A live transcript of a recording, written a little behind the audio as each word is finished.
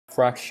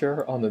Frax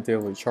share on the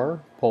daily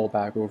chart, pull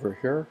back over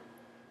here.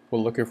 We're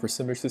looking for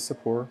symmetry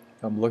support.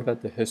 I'm looking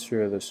at the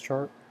history of this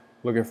chart,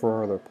 looking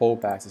for other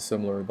pullbacks of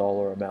similar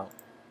dollar amount.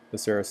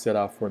 This area set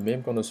out for me.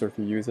 I'm going to start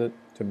to use it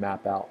to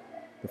map out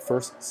the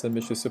first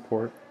symmetry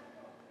support.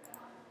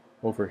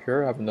 Over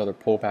here, I have another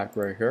pullback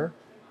right here.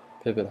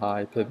 Pivot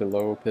high, pivot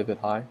low, pivot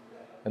high.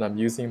 And I'm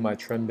using my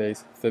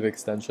trend-based fib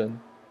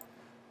extension.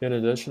 In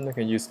addition, I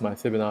can use my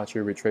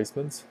Fibonacci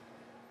retracements.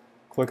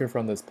 Clicking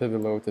from this pivot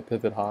low to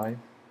pivot high.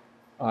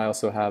 I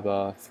also have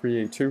a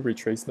 382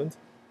 retracement,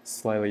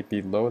 slightly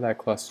below that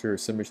cluster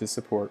symmetry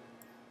support.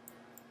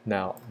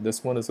 Now,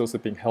 this one is also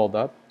being held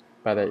up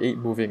by the 8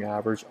 moving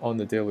average on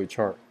the daily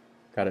chart.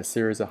 Got a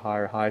series of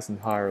higher highs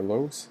and higher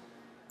lows.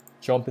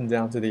 Jumping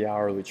down to the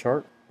hourly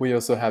chart, we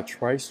also have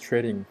Trice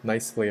trading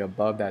nicely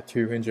above that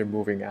 200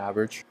 moving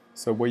average.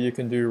 So what you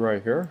can do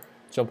right here,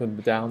 jumping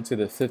down to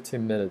the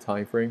 15-minute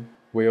time frame,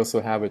 we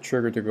also have a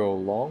trigger to go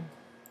long,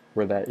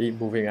 where that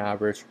 8 moving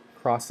average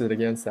crosses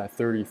against that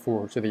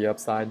 34 to the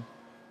upside,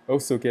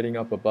 also getting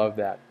up above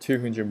that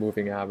 200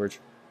 moving average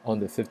on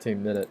the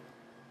 15-minute.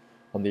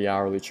 On the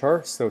hourly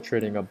chart, still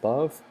trading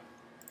above,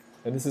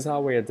 and this is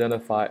how we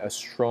identify a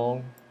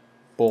strong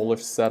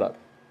bullish setup.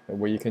 And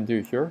what you can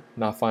do here,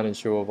 not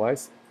financial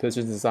advice,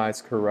 position the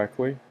size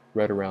correctly,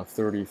 right around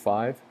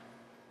 35,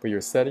 but you're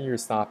setting your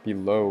stop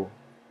below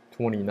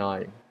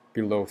 29,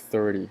 below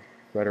 30,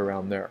 right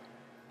around there.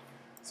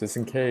 So just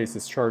in case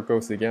this chart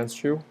goes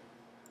against you,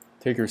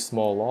 take your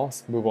small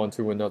loss, move on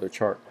to another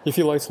chart. If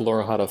you'd like to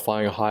learn how to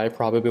find high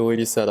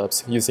probability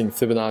setups using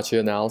Fibonacci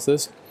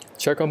analysis,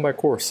 check out my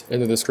course in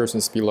the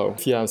descriptions below.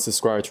 If you haven't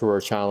subscribed to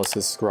our channel,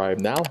 subscribe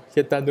now.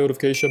 Hit that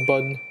notification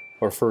button.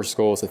 Our first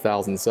goal is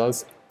 1,000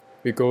 subs.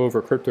 We go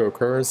over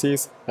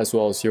cryptocurrencies as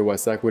well as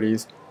US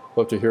equities.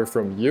 Love to hear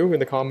from you in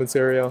the comments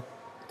area.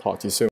 Talk to you soon.